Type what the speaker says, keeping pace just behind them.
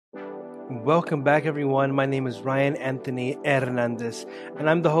Welcome back, everyone. My name is Ryan Anthony Hernandez, and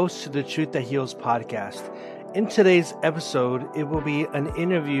I'm the host to the Truth That Heals podcast. In today's episode, it will be an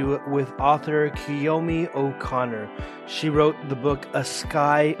interview with author Kyomi O'Connor. She wrote the book A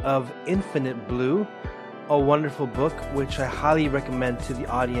Sky of Infinite Blue, a wonderful book which I highly recommend to the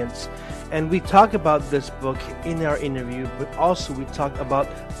audience. And we talk about this book in our interview, but also we talk about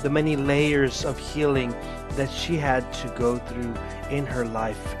the many layers of healing that she had to go through in her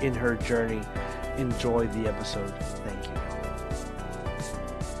life, in her journey. Enjoy the episode. Thank you.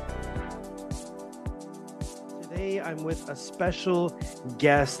 Today I'm with a special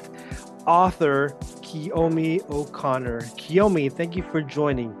guest, author Kyomi O'Connor. Kyomi, thank you for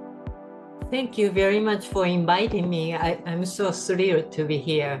joining. Thank you very much for inviting me. I'm so thrilled to be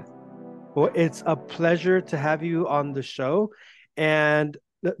here. Well, it's a pleasure to have you on the show. And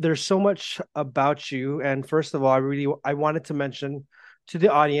there's so much about you. And first of all, I wanted to mention to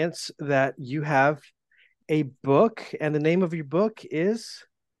the audience that you have a book, and the name of your book is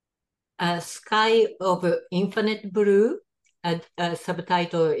A Sky of Infinite Blue. A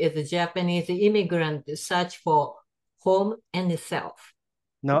subtitle is Japanese Immigrant Search for Home and Self.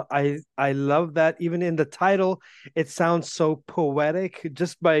 No, I love that. Even in the title, it sounds so poetic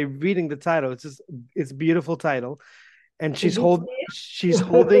just by reading the title. It's a beautiful title. And she's holding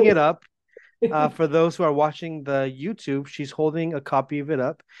it up. For those who are watching the YouTube, she's holding a copy of it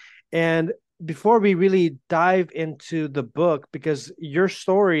up. And before we really dive into the book, because your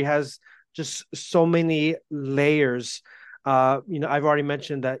story has just so many layers. I've already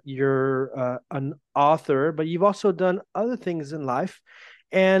mentioned that you're an author, but you've also done other things in life.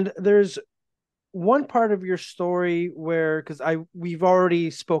 And there's one part of your story where, because we've already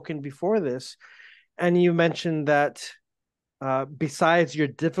spoken before this, and you mentioned that besides your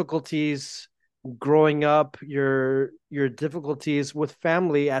difficulties growing up, your difficulties with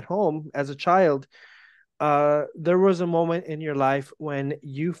family at home as a child, there was a moment in your life when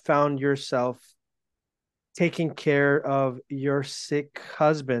you found yourself taking care of your sick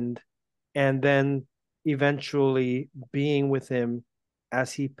husband and then eventually being with him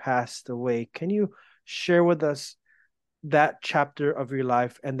as he passed away. Can you share with us that chapter of your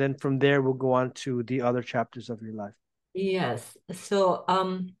life? And then from there, we'll go on to the other chapters of your life. Yes. So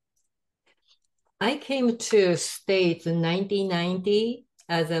I came to States in 1990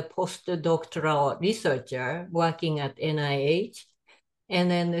 as a postdoctoral researcher working at NIH. And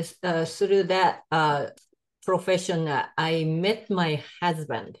then through that profession, I met my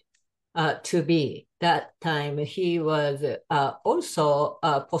husband to be. That time he was also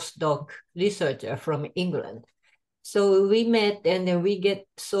a postdoc researcher from England. So we met and then we get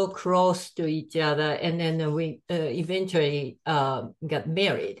so close to each other, and then we eventually got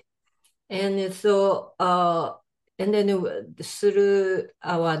married. And so, and then through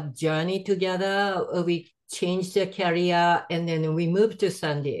our journey together, we changed the career, and then we moved to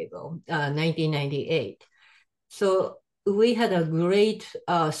San Diego, 1998. So we had a great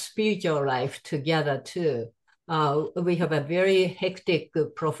spiritual life together too. We have a very hectic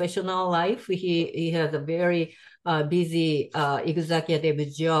professional life. He has a very busy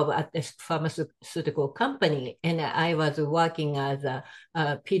executive job at this pharmaceutical company, and I was working as a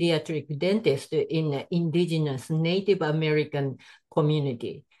pediatric dentist in the indigenous Native American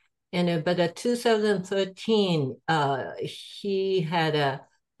community. And but 2013, he had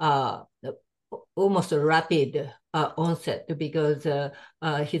a almost a rapid onset because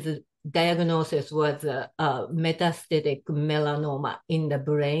his diagnosis was metastatic melanoma in the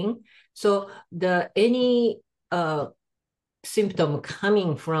brain. So any symptom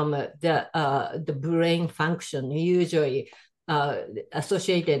coming from the brain function usually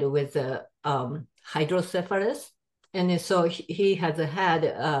associated with hydrocephalus. And so he has had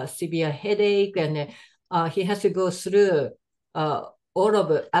a severe headache, and he has to go through all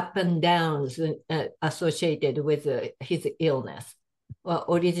of up and downs associated with his illness.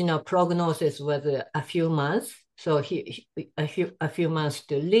 Original prognosis was a few months, so a few months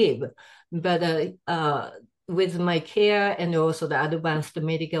to live. But with my care and also the advanced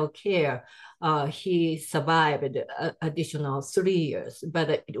medical care, he survived additional 3 years.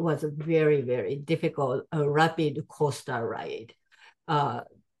 But it was a very, very difficult, rapid coastal ride. But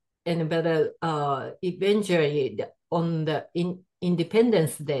eventually, on the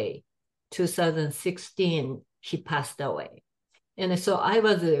Independence Day, 2016, he passed away. And so I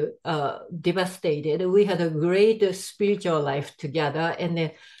was devastated. We had a great spiritual life together,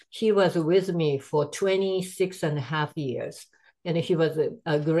 and he was with me for 26 and a half years. And he was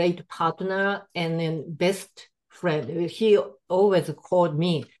a great partner and then best friend. He always called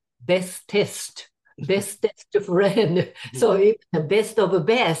me bestest bestest friend. So even the best of the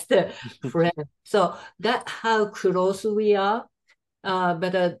best friend. So that's how close we are.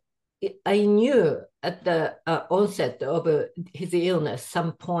 But I knew at the onset of his illness,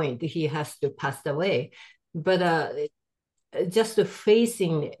 some point he has to pass away. But just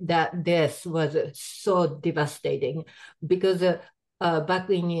facing that death was so devastating because back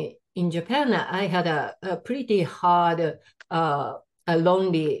in Japan, I had a pretty hard, a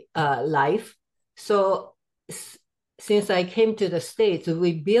lonely life. So since I came to the States,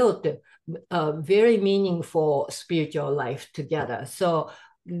 we built a very meaningful spiritual life together. So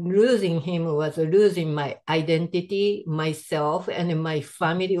losing him was losing my identity, myself, and my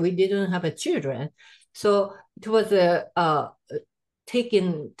family. We didn't have a children. So it was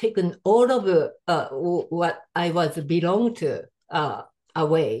taken all of what I was belonged to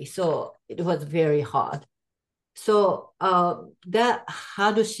away. So it was very hard. So that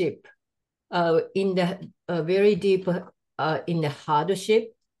hardship in the very deep in the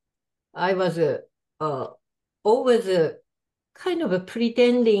hardship, I was always kind of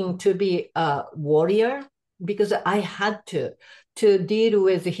pretending to be a warrior because I had to deal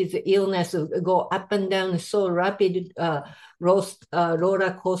with his illness, go up and down so rapid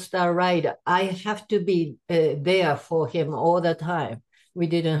roller coaster ride. I have to be there for him all the time. We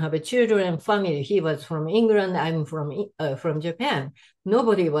didn't have a children, family. He was from England. I'm from Japan.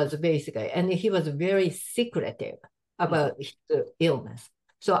 Nobody was basically, and he was very secretive about his illness.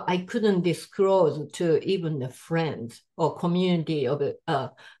 So I couldn't disclose to even the friends or community of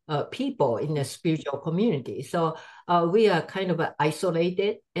people in the spiritual community. So we are kind of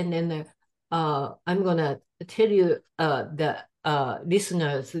isolated. And then I'm gonna tell you the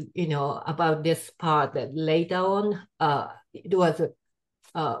listeners, about this part that later on. It was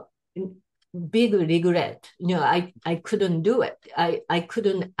a big regret. I couldn't do it. I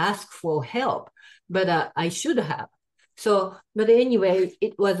couldn't ask for help, but I should have. So, but anyway,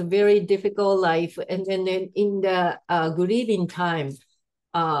 it was a very difficult life. And then in the grieving time,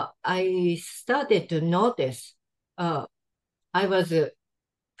 I started to notice I was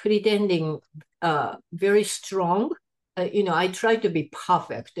pretending very strong. I try to be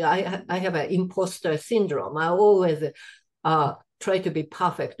perfect. I have an imposter syndrome. I always try to be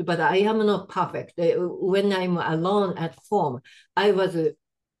perfect, but I am not perfect. When I'm alone at home, I was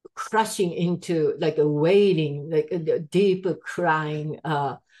crashing into like a wailing, like a deep crying.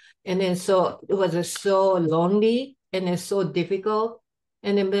 And then so it was so lonely and then so difficult.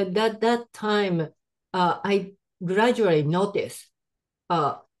 And then but that time, I gradually noticed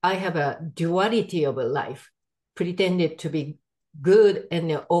I have a duality of a life, pretended to be good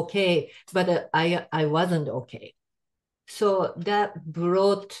and okay, but I wasn't okay. So that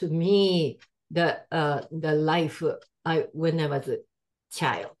brought to me the life I when I was a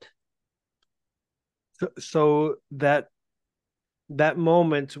child. So that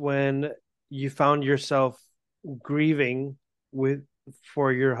moment when you found yourself grieving with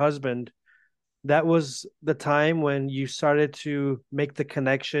for your husband, that was the time when you started to make the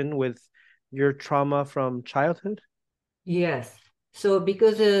connection with your trauma from childhood? Yes. So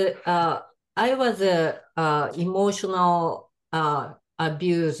because I was a emotional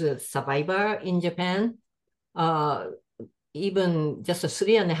abuse survivor in Japan, uh, even just a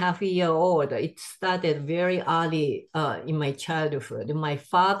 3.5 year old, it started very early in my childhood. My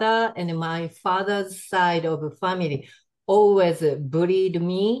father and my father's side of the family always bullied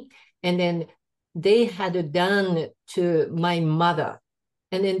me, and then they had done to my mother.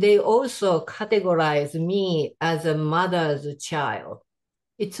 And then they also categorize me as a mother's child.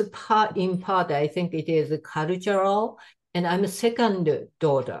 It's a part, in part, I think it is cultural. And I'm a second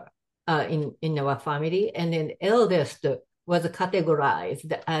daughter in our family. And then eldest was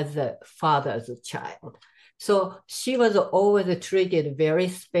categorized as a father's child. So she was always treated very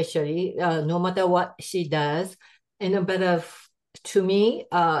specially, no matter what she does. And but to me,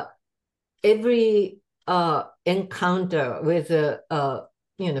 every encounter with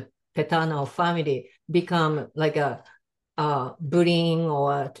paternal family become like a bullying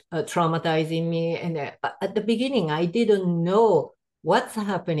or traumatizing me. And at the beginning, I didn't know what's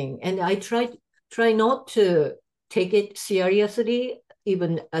happening, and I try not to take it seriously.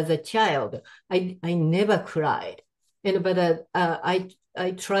 Even as a child, I never cried, and but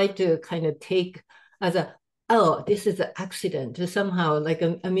I try to kind of take as a, oh, this is an accident, somehow like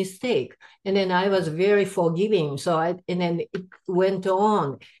a mistake. And then I was very forgiving. And then it went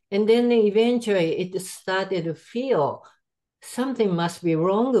on. And then eventually it started to feel something must be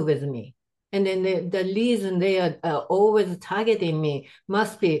wrong with me. And then the reason they are always targeting me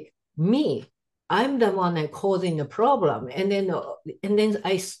must be me. I'm the one that causing the problem. And then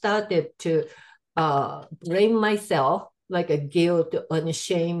I started to blame myself, like a guilt and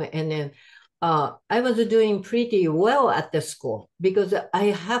shame. And then I was doing pretty well at the school because I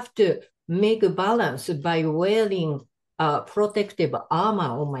have to make a balance by wearing protective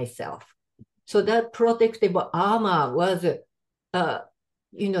armor on myself. So that protective armor was,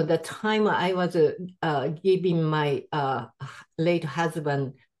 the time I was giving my late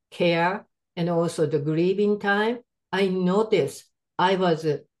husband care and also the grieving time, I noticed I was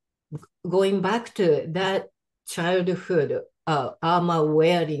going back to that childhood armor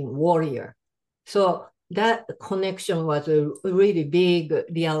wearing warrior. So that connection was a really big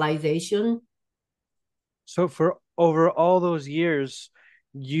realization. So for over all those years,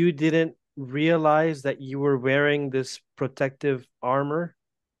 you didn't realize that you were wearing this protective armor?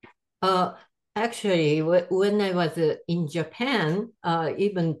 Uh, Actually, when I was in Japan,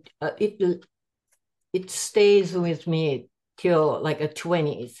 even it stays with me till like a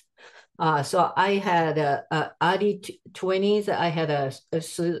 20s. So I had early 20s, I had a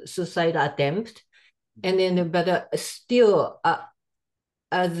suicide attempt. And then, but still,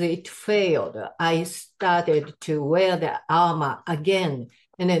 as it failed, I started to wear the armor again.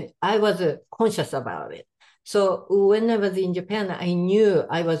 And then I was conscious about it. So when I was in Japan, I knew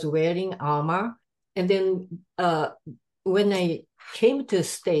I was wearing armor. And then when I came to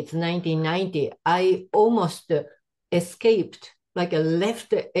States 1990, I almost escaped, like I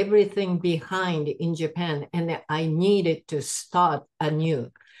left everything behind in Japan, and I needed to start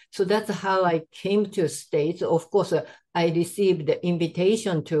anew. So that's how I came to States. Of course, I received the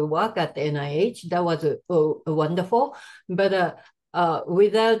invitation to work at the NIH. That was wonderful. But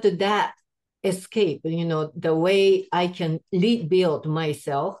without that escape, the way I can rebuild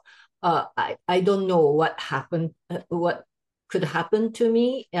myself, I don't know what happened, what could happen to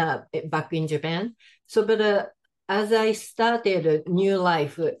me back in Japan. So, but as I started a new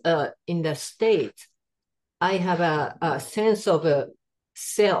life in the States, I have a sense of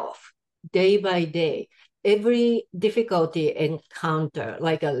self day by day. Every difficulty encounter,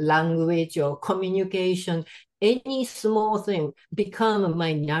 like a language or communication, any small thing become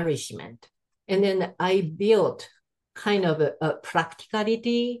my nourishment. And then I built kind of a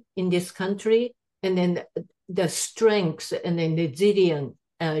practicality in this country, and then the strength and then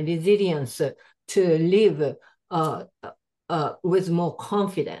resilience to live with more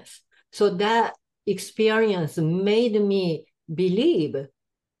confidence. So that experience made me believe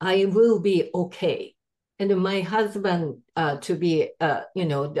I will be okay. And my husband, I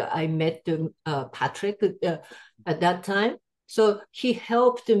met Patrick at that time. So he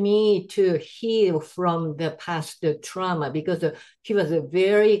helped me to heal from the past trauma because he was a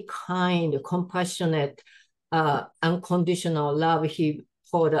very kind, compassionate, unconditional love he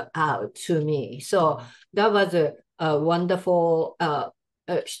poured out to me. So that was a wonderful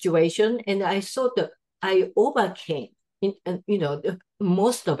situation, and I thought that I overcame,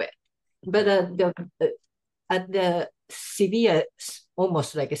 most of it. But at the severe,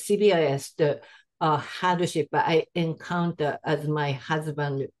 almost like a severest hardship I encountered as my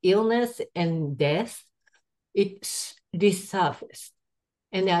husband's illness and death, it resurfaced.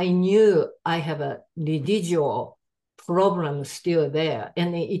 And I knew I have a residual problem still there.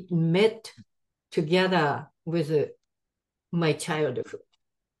 And it met together with my childhood.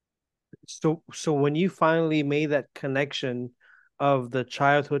 So when you finally made that connection of the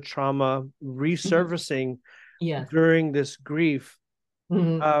childhood trauma resurfacing Yeah. during this grief,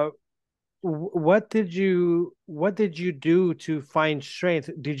 Mhm. uh, what did you do to find strength?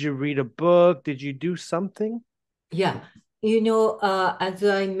 Did you read a book? Did you do something? Yeah. As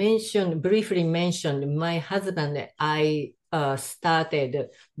I briefly mentioned, my husband and I started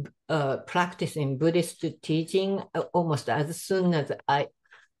practicing Buddhist teaching almost as soon as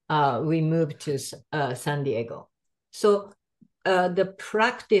we moved to San Diego. So the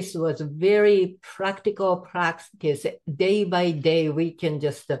practice was very practical practice. Day by day, we can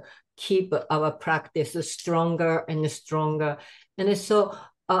just keep our practice stronger and stronger. And so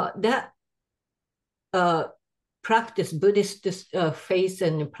that practice, Buddhist faith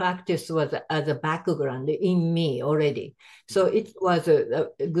and practice was as a background in me already. So it was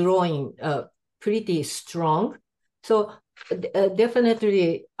growing pretty strong. So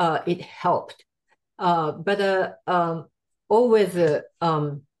definitely it helped. But always,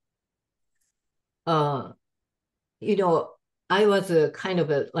 uh, you know, I was kind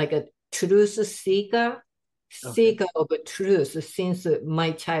of like a truth seeker, Okay. seeker of truth since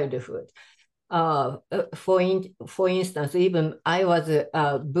my childhood. For instance, even I was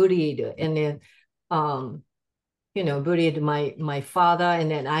bullied, and then bullied my father,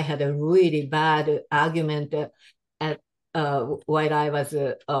 and then I had a really bad argument at while I was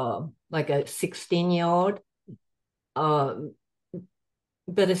like a 16-year-old.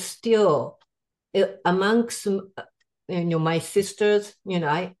 But still, amongst my sisters,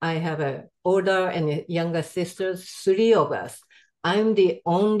 I have a older and younger sisters, three of us. I'm the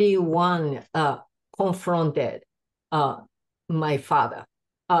only one confronted my father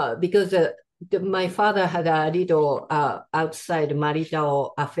because my father had a little outside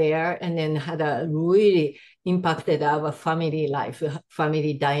marital affair and then had a really impacted our family life,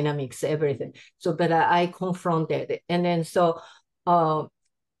 family dynamics, everything. So, but I confronted it. And then so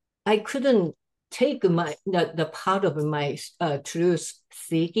I couldn't take the part of my truth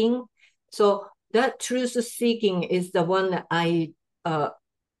seeking. So that truth seeking is the one that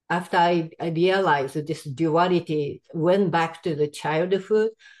after I realized this duality, went back to the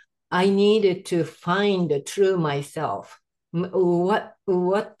childhood. I needed to find the true myself.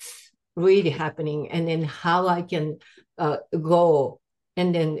 What's really happening, and then how I can go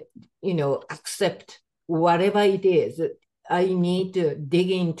and then accept whatever it is. I need to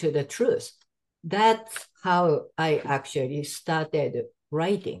dig into the truth. That's how I actually started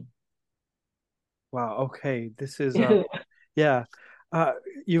writing. Wow. Okay. This is yeah. Uh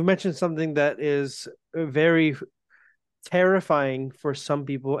you mentioned something that is very terrifying for some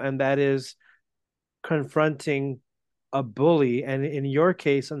people, and that is confronting a bully. And in your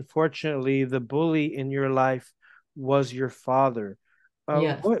case, unfortunately, the bully in your life was your father.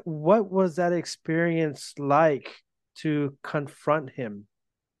 Yes. What was that experience like to confront him?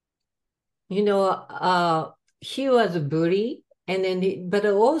 you know, he was a bully, and then but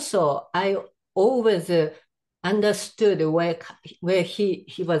also I always understood where he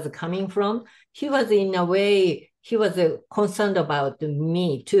was coming from. He was in a way he was concerned about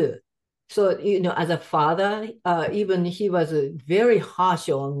me too. So as a father, even he was very harsh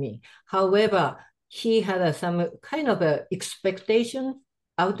on me. However, he had some kind of a expectation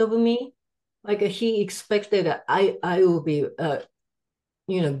out of me. Like he expected I will be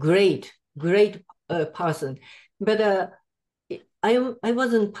great person, but I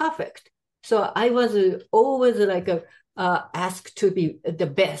wasn't perfect, so I was always like asked to be the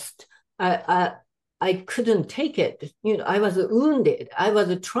best. I couldn't take it. I was wounded. I was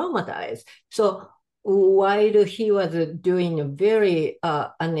traumatized. So while he was doing a very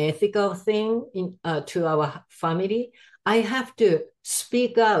unethical thing to our family, I have to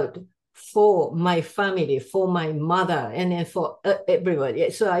speak out for my family, for my mother, and then for everybody.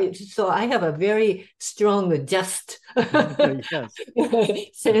 So I have a very strong just Yes.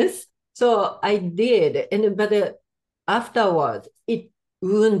 sense. So I did, and but afterwards it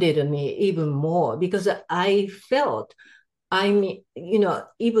wounded me even more because I felt I'm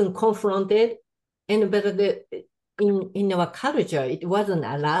even confronted, and but in our culture it wasn't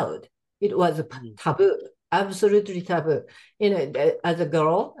allowed. It was Mhm. taboo, absolutely taboo. As a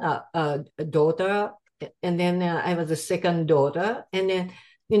girl, a daughter, and then I was a second daughter, and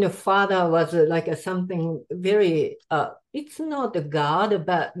then father was like something very. It's not a god,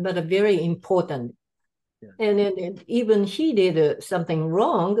 but a very important. Yeah. And then even he did something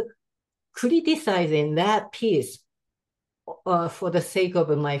wrong, criticizing that piece for the sake of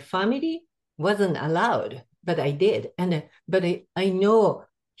my family wasn't allowed, but I did. And but I know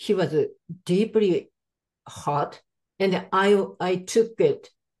he was deeply hurt, and I took it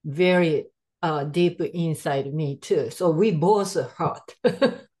very deep inside me too. So we both hurt.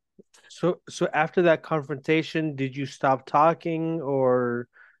 So after that confrontation, did you stop talking or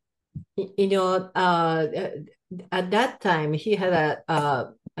you know, at that time he had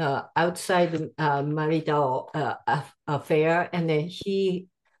a outside marital affair, and then he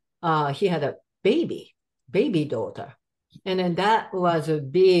had a baby daughter, and then that was a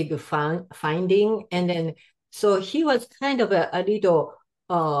big finding, and then so he was kind of a little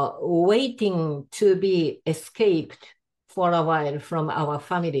waiting to be escaped for a while from our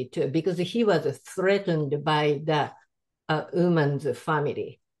family too, because he was threatened by the woman's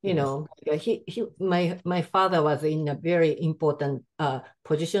family. Mhm. My father was in a very important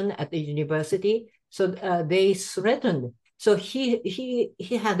position at the university, so they threatened. So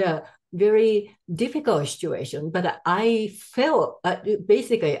he had a very difficult situation, but I felt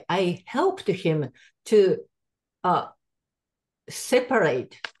basically I helped him to uh,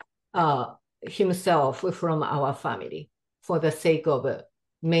 separate himself from our family for the sake of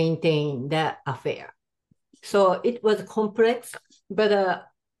maintaining that affair. So it was complex, but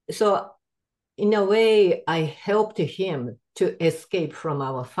so in a way, I helped him to escape from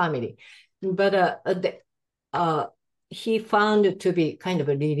our family. But uh, he found to be kind of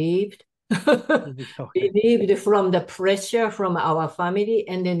relieved, Okay. relieved from the pressure from our family,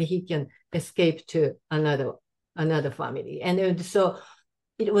 and then he can escape to another family. And so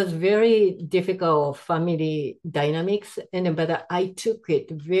it was very difficult family dynamics, and but I took it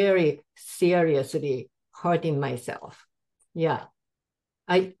very seriously, hurting myself. Yeah,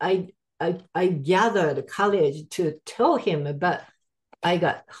 I gathered courage to tell him, but I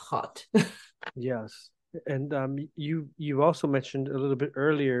got hurt. Yes. And you also mentioned a little bit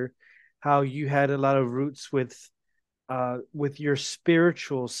earlier how you had a lot of roots with your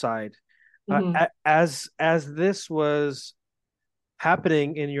spiritual side. Mhm, As this was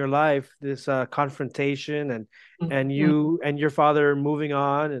happening in your life, this confrontation and mhm, you and your father moving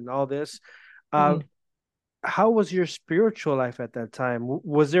on and all this, uh, mhm. how was your spiritual life at that time?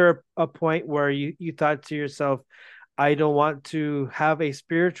 Was there a point where you thought to yourself, I don't want to have a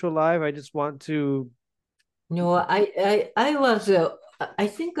spiritual life. I just want to. No, I was, I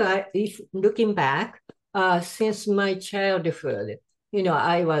think if looking back, since my childhood,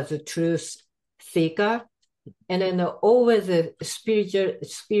 I was a truth seeker. And then always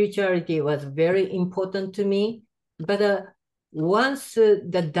spirituality was very important to me. But once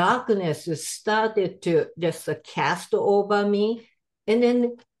the darkness started to just cast over me, and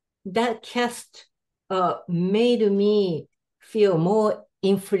then that cast made me feel more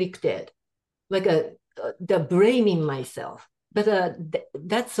inflicted, like the blaming myself. But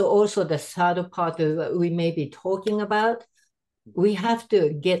that's also the third part of we may be talking about. We have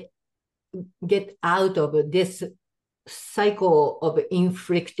to get out of this cycle of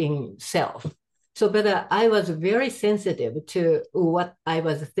inflicting self. So, but I was very sensitive to what I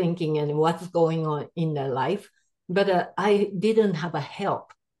was thinking and what's going on in the life, but I didn't have a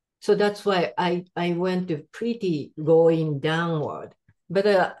help. So that's why I went to pretty going downward. But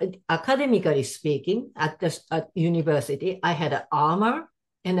academically speaking, at university, I had an armor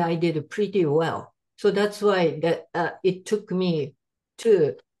and I did pretty well. So that's why it took me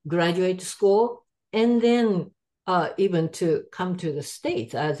to graduate school and then even to come to the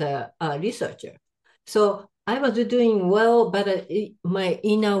States as a researcher. So I was doing well, but my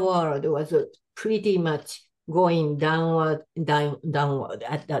inner world was pretty much going downward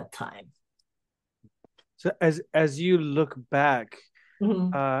at that time. So as you look back,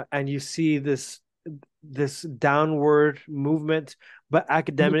 Mhm. and you see this downward movement, but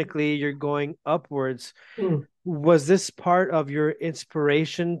academically you're going upwards. Mhm. Was this part of your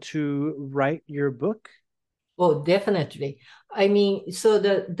inspiration to write your book? Oh, definitely. I mean, so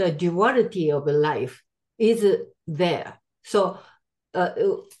the duality of life is there. So uh,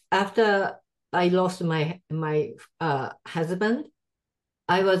 after I lost my husband,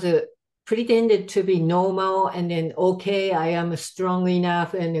 I was pretended to be normal and then okay, I am strong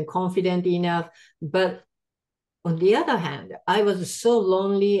enough and confident enough. But on the other hand, I was so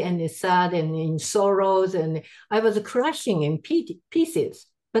lonely and sad and in sorrows, and I was crashing in pieces,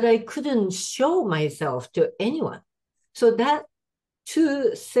 but I couldn't show myself to anyone. So that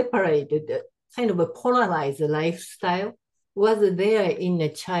two separated, kind of a polarized lifestyle was there in the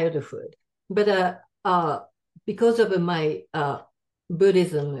childhood. But because of my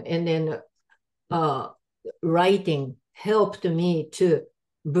Buddhism and then uh, writing helped me to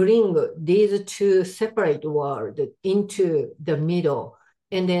bring these two separate worlds into the middle.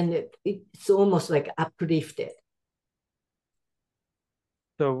 And then it's almost like uplifted.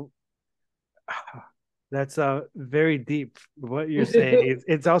 So that's very deep what you're saying.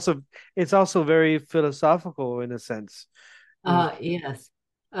 It's also very philosophical in a sense. Mm. Yes.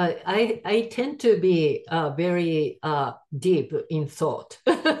 I tend to be very deep in thought.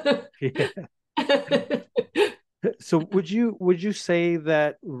 Yeah. So would you say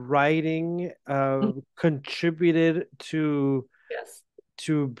that writing contributed Yes.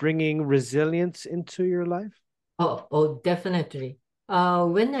 to bringing resilience into your life? Oh, definitely.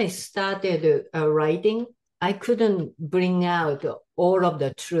 When I started writing, I couldn't bring out all of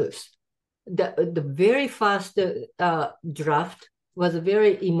the truth. The very first draft was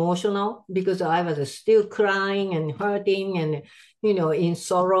very emotional because I was still crying and hurting and in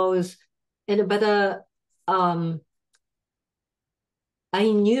sorrows. And but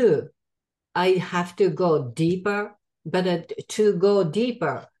I knew I have to go deeper, but to go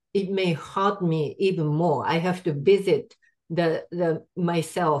deeper, it may hurt me even more. I have to visit the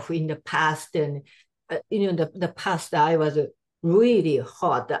myself in the past, and the past I was really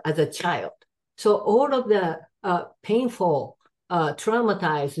hurt as a child. So all of the painful,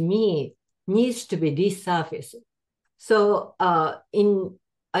 traumatized me needs to be resurfaced. So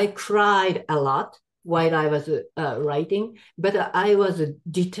I cried a lot while I was writing, but I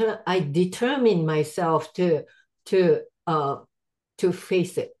determined myself to uh, to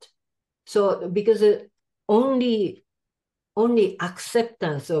face it. So because only only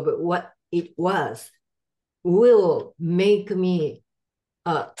acceptance of what it was will make me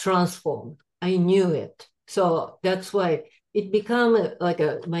transformed. I knew it. So that's why it became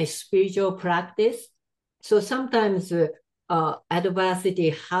like my spiritual practice. So sometimes adversity,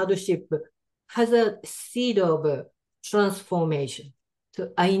 hardship has a seed of transformation.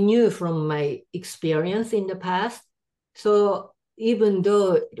 So I knew from my experience in the past. So even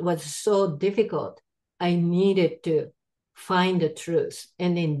though it was so difficult, I needed to find the truth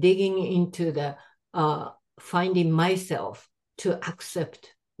and then digging into the finding myself to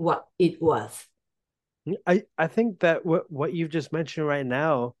accept what it was. I think that what you've just mentioned right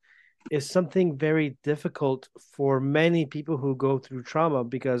now is something very difficult for many people who go through trauma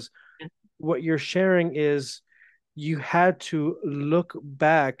because what you're sharing is you had to look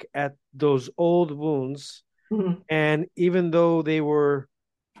back at those old wounds, Mhm. and even though they were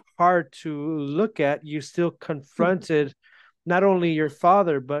hard to look at, you still confronted not only your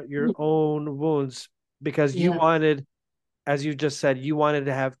father but your own wounds because you Yeah, wanted, as you just said, you wanted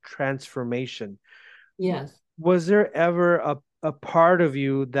to have transformation. yes. Was there ever a part of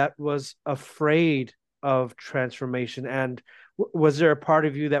you that was afraid of transformation? And was there a part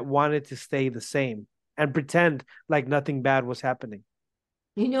of you that wanted to stay the same and pretend like nothing bad was happening?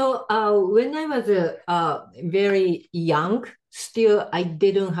 When I was very young, still I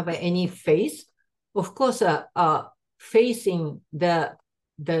didn't have any faith. Of course, facing the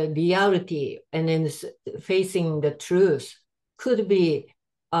reality and then facing the truth could be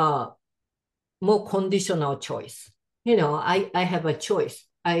more conditional choice. I have a choice.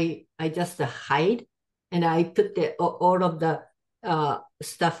 I just hide and I put all of the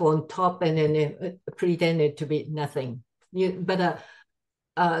stuff on top and then pretend it to be nothing. But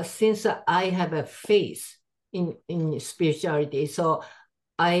since I have a faith in spirituality, so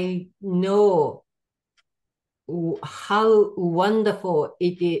I know how wonderful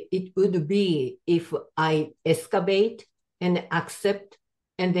it would be if I excavate and accept,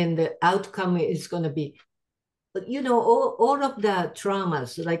 and then the outcome is going to be, all of the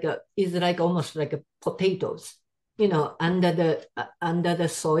traumas is like almost like a potatoes, under the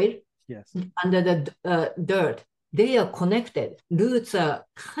soil, Yes. under the dirt. They are connected. Roots are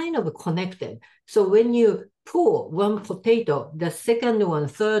kind of connected. So when you pull one potato, the second one,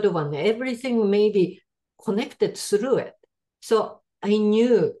 third one, everything may be connected through it. So I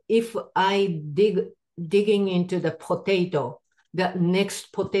knew if I digging into the potato, the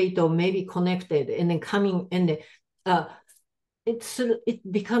next potato may be connected and then coming and uh,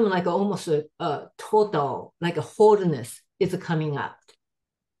 it become like almost a total, like a wholeness is coming up.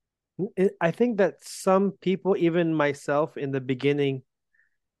 I think that some people, even myself in the beginning,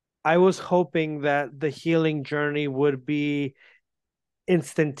 I was hoping that the healing journey would be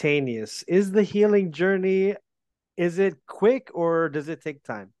instantaneous. Is the healing journey, is it quick or does it take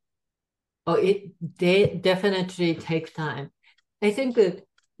time? Oh, it definitely takes time. I think that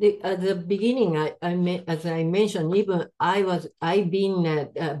at the beginning, as I mentioned, even I've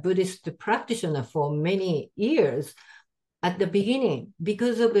been a Buddhist practitioner for many years. At the beginning,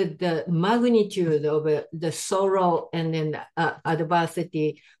 because of the magnitude of the sorrow and then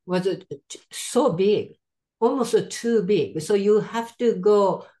adversity was so big, almost too big. So you have to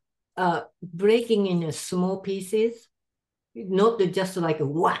go breaking in small pieces, not just like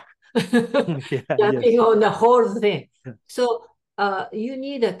whack, Yeah, jumping yes. on the whole thing. So you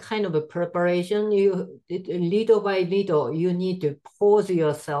need a kind of a preparation. Little by little, you need to pause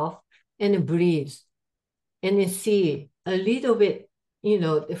yourself and breathe and then see a little bit,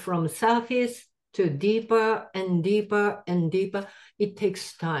 from surface to deeper and deeper and deeper. It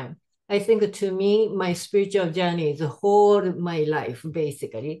takes time. I think to me, my spiritual journey is a whole my life,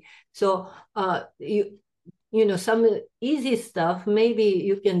 basically. So some easy stuff maybe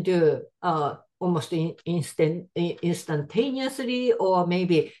you can do almost instantaneously, or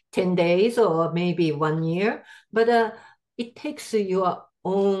maybe 10 days, or maybe 1 year. But it takes your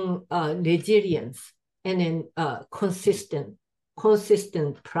own resilience and then consistent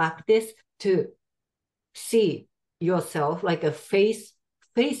practice to see yourself like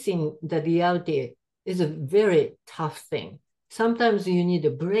facing the reality is a very tough thing. Sometimes you need a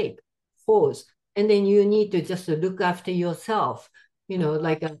break, pause, and then you need to just look after yourself.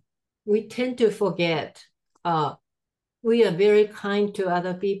 We tend to forget. We are very kind to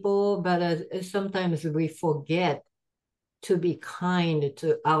other people, but sometimes we forget to be kind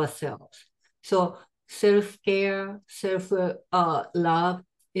to ourselves. So self-care, self-love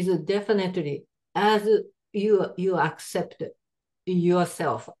is definitely, as you accept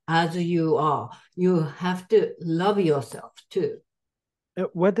yourself as you are, you have to love yourself too.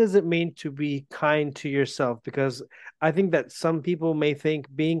 What does it mean to be kind to yourself? Because I think that some people may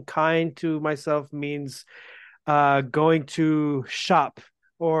think being kind to myself means going to shop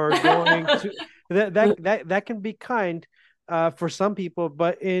or going to that can be kind for some people,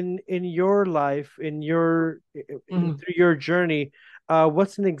 but in your life, Mm, through your journey,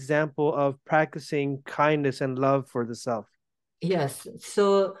 what's an example of practicing kindness and love for the self? yes.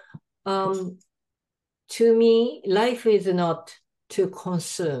 So, um, to me, life is not to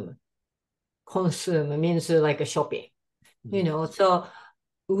consume. Consume means like a shopping, Mhm. So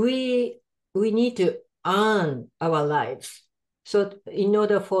we we need to earn our lives. So in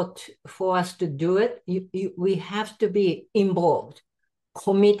order for us to do it, we have to be involved,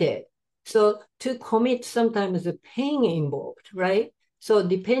 committed. So to commit, sometimes the pain involved, right? So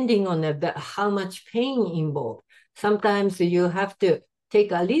depending on how much pain involved, sometimes you have to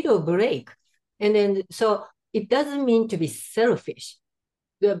take a little break. And then, so it doesn't mean to be selfish,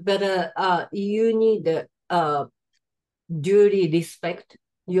 but you need duly respect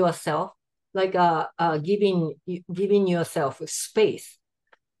yourself, like giving yourself space.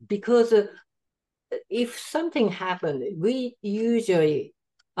 Because if something happened, we usually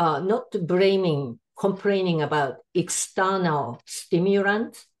not blaming, complaining about external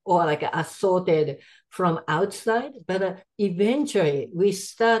stimulants or like assaulted from outside, but eventually we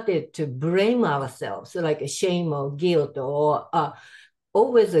started to blame ourselves, like shame or guilt, or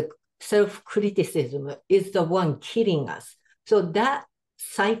always self-criticism is the one killing us. So that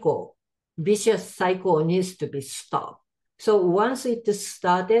cycle, vicious cycle, needs to be stopped. So once it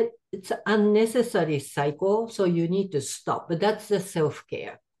started, it's an unnecessary cycle. So you need to stop. But that's the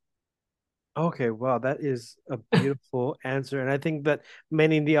self-care. Okay, wow, that is a beautiful answer. And I think that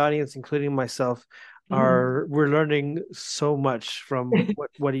many in the audience, including myself, we're learning so much from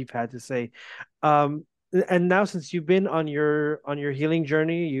what you've had to say. Um, and now since you've been on your healing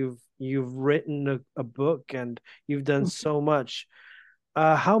journey, you've written a book and you've done so much.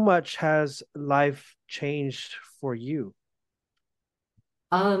 How much has life changed for you?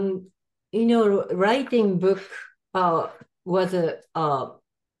 Um, writing book uh, was a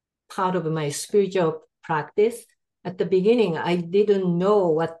part of my spiritual practice. At the beginning, I didn't know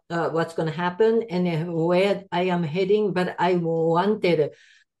what's going to happen and where I am heading, but I wanted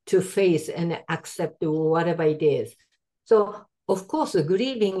to face and accept whatever it is. So, of course,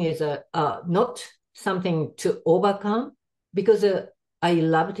 grieving is not something to overcome because I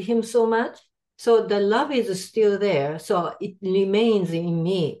loved him so much. So the love is still there. So it remains in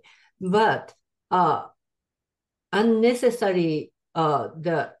me. But unnecessary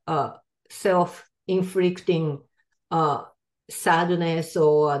the self-inflicting uh, sadness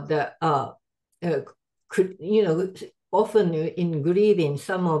or the uh, you know often in grieving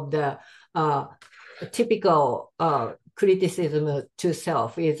some of the uh, typical criticism to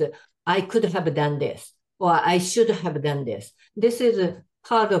self is I could have done this or I should have done this. This is a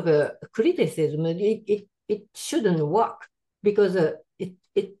part of a criticism. It shouldn't work because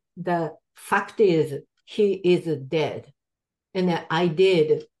the fact is he is dead. And I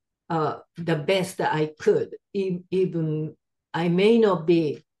did the best I could, even I may not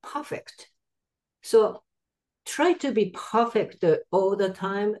be perfect. So try to be perfect all the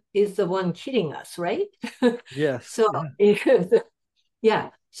time is the one killing us, right? Yes, So yeah. yeah.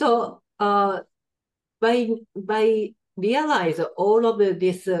 So by realize all of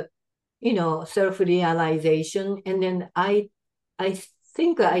this, self-realization, and then I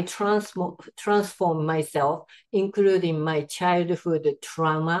think I transform myself, including my childhood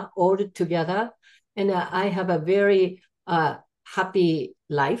trauma all together, and I have a very happy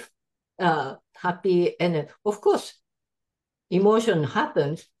life, happy, and of course, emotion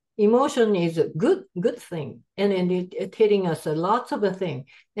happens. Emotion is a good thing, and then it telling us a lots of things,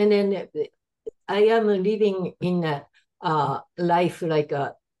 and then I am living in a life like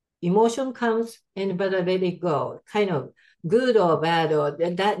a emotion comes and but I let it go, kind of good or bad, or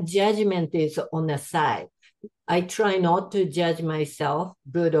that judgment is on the side. I try not to judge myself,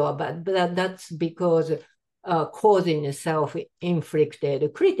 good or bad, but that's because causing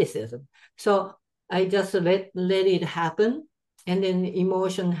self-inflicted criticism. So I just let it happen, and then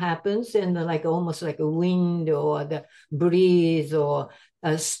emotion happens, and like almost like a wind or the breeze or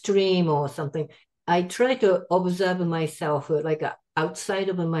a stream or something. I try to observe myself like outside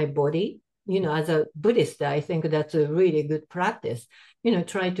of my body. As a Buddhist, I think that's a really good practice.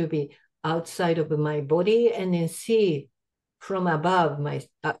 Try to be outside of my body and then see from above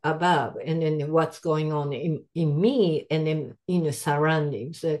and then what's going on in me and then in the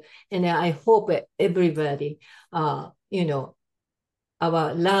surroundings. And I hope everybody our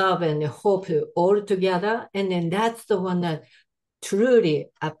love and hope all together, and then that's the one that truly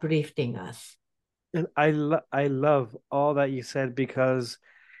uplifting us. And I love all that you said because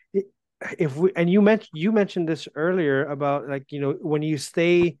if we and you mentioned this earlier about like when you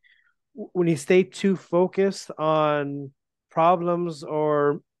stay too focused on problems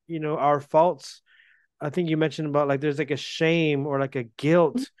or our faults. I think you mentioned about like there's like a shame or like a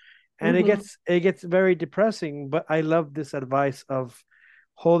guilt, and it Mm-hmm. gets it gets very depressing. But I love this advice of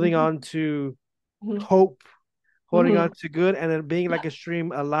holding Mm-hmm. on to Mm-hmm. hope, holding on Mm-hmm. to good, and then being like a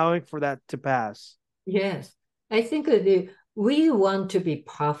stream, allowing for that to pass. Yes, I think we want to be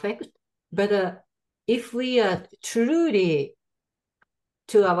perfect, but if we are truly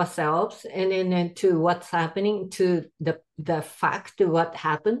to ourselves and then to what's happening, to the fact what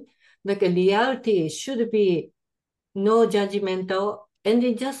happened, like a reality should be no judgmental, and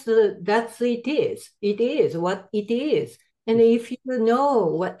it just that's it is what it is, and if you know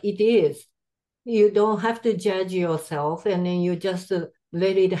what it is, you don't have to judge yourself, and then you just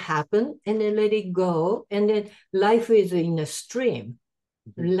let it happen and then let it go, and then life is in a stream,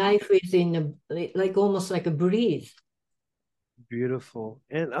 Mhm. life is in a like almost like a breeze. Beautiful.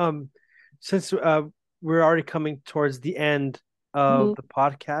 And since we're already coming towards the end of Mhm, the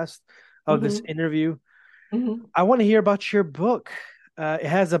podcast of this mhm, interview, mhm. I want to hear about your book. It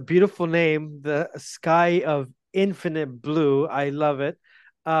has a beautiful name, The Sky of Infinite Blue. I love it.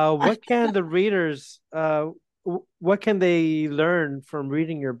 What can the readers, what can they learn from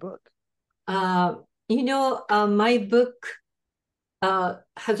reading your book? uh, my book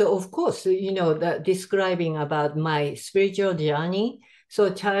has, of course, the describing about my spiritual journey.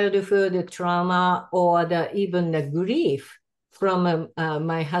 So childhood trauma or even the grief from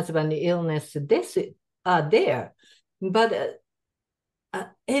my husband illness, death are there. But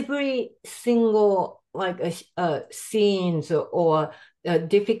every single like scenes or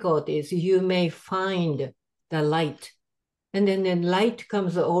difficulties, you may find the light. And then the light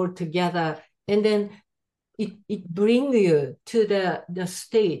comes all together. And then it brings you to the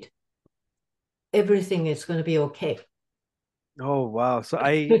state everything is going to be okay. Oh, wow. So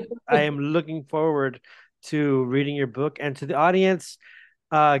I am looking forward to reading your book. And to the audience,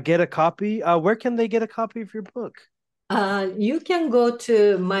 get a copy. Where can they get a copy of your book? You can go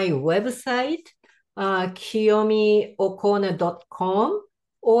to my website, kiyomiokona.com,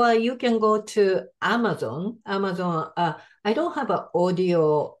 or you can go to Amazon. I don't have an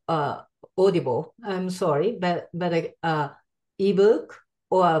audible. I'm sorry, but ebook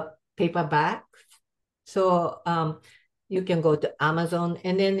or paperback. So you can go to Amazon,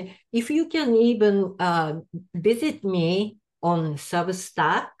 and then if you can even visit me on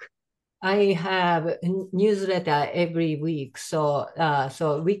Substack. I have a newsletter every week, so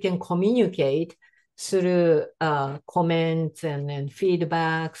we can communicate through comments and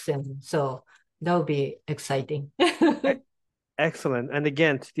feedbacks, and so that would be exciting. E- Excellent. And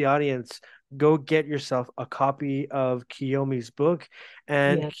again, to the audience, go get yourself a copy of Kiyomi's book.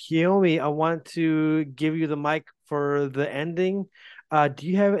 And Yeah. Kiyomi, I want to give you the mic for the ending. Do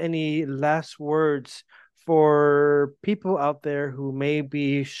you have any last words for people out there who may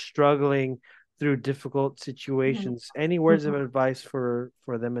be struggling through difficult situations? Any words of advice for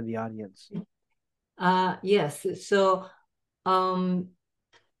them in the audience? Yes. So um,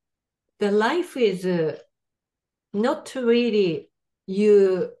 the life is not really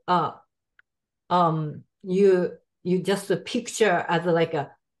you you you just picture as like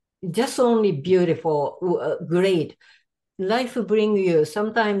a just only beautiful, great. Life bring you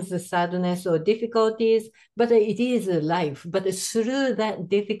sometimes the sadness or difficulties, but it is life. But through that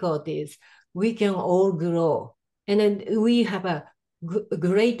difficulties, we can all grow, and then we have a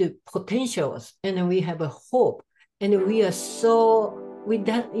great potentials, and then we have a hope, and we are so with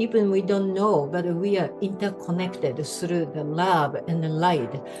that even we don't know, but we are interconnected through the love and the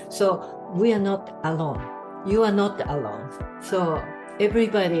light. So we are not alone. You are not alone. So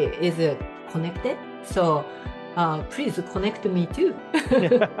everybody is connected. So please connect me too.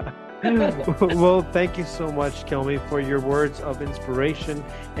 Well, thank you so much, Kelmy, for your words of inspiration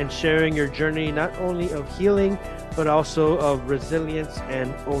and sharing your journey, not only of healing, but also of resilience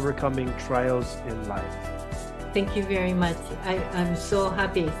and overcoming trials in life. Thank you very much. I'm so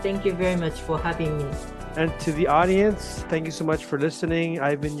happy. Thank you very much for having me. And to the audience, thank you so much for listening.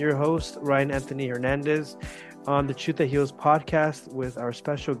 I've been your host, Ryan Anthony Hernandez, on the Truth That Heals podcast with our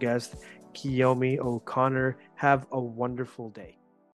special guest, Kiyomi O'Connor. Have a wonderful day.